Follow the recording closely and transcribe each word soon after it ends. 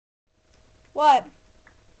What?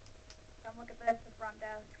 Come look at this, the front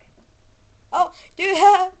desk. Oh, dude,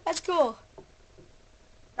 that's cool.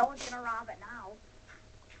 No one's gonna rob it now.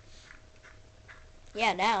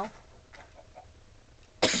 Yeah, now.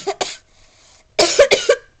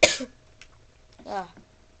 Ugh.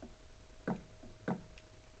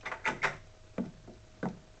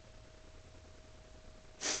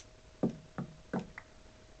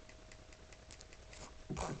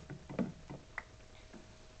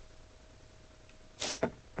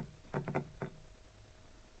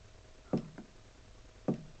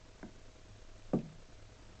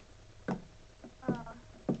 Uh,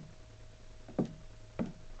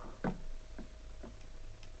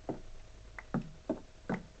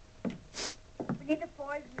 we need the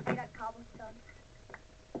floors made out of cobblestone.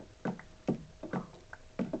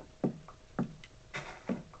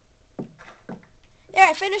 There,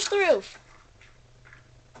 I finished the roof.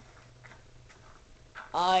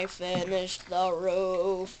 I finished the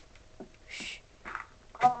roof. Shh.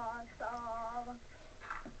 Awesome.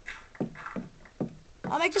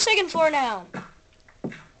 I'll make the second floor now.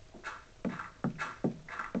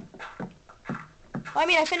 Well, I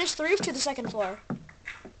mean, I finished the roof to the second floor. I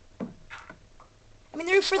mean,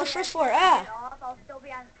 the roof for the first floor. Ah. I'll still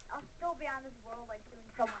be on this world like doing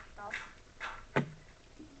so much stuff.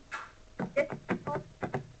 Just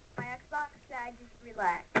my Xbox, I just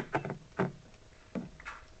relax.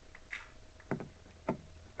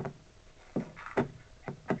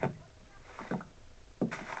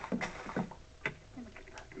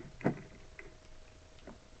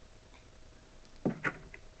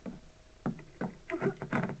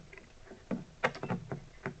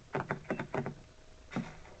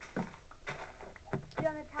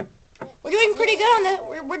 On the top, We're doing pretty good on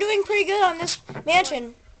the. We're doing pretty good on this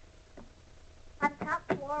mansion. on the top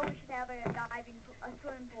floor, we should have a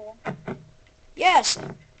swimming pool. Yes.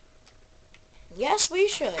 Yes, we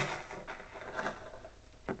should.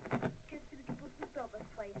 Just to the people who built this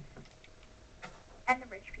place. And the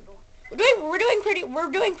rich people. We're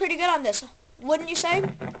doing pretty good on this. Wouldn't you say?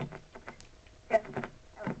 Yes. I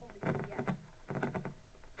would totally say yes.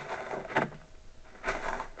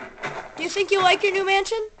 Do you think you like your new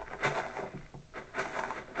mansion?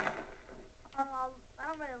 I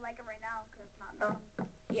don't really like it right now because it's not done.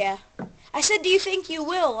 Yeah. I said, do you think you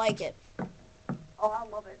will like it? Oh, I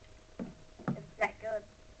love it. It's that good.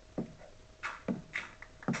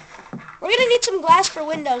 We're gonna need some glass for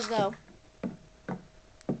windows, though.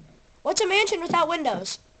 What's a mansion without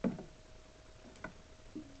windows?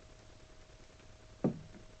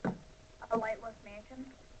 A lightless mansion.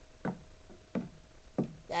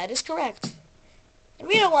 That is correct. And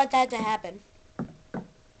we don't want that to happen.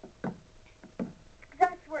 Because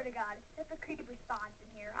I swear to God, if a creeper spawns in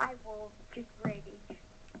here, I will just rage.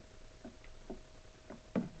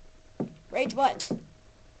 Rage what?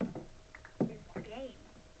 This game.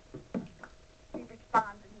 Creeper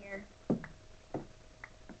spawns in here.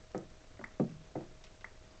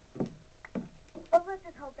 But let's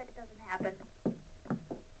just hope that it doesn't happen.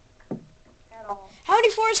 At all. How many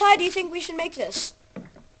floors high do you think we should make this?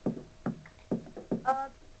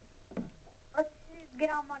 Let's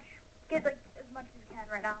get like as much as we can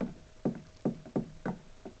right now.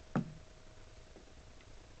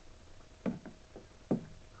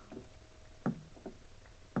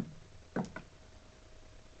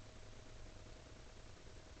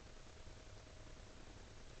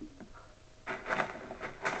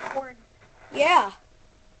 Or, Yeah.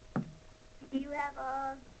 do you have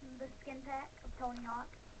the skin pack of Tony Hawk?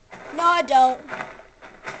 No, I don't.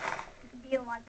 You can be in one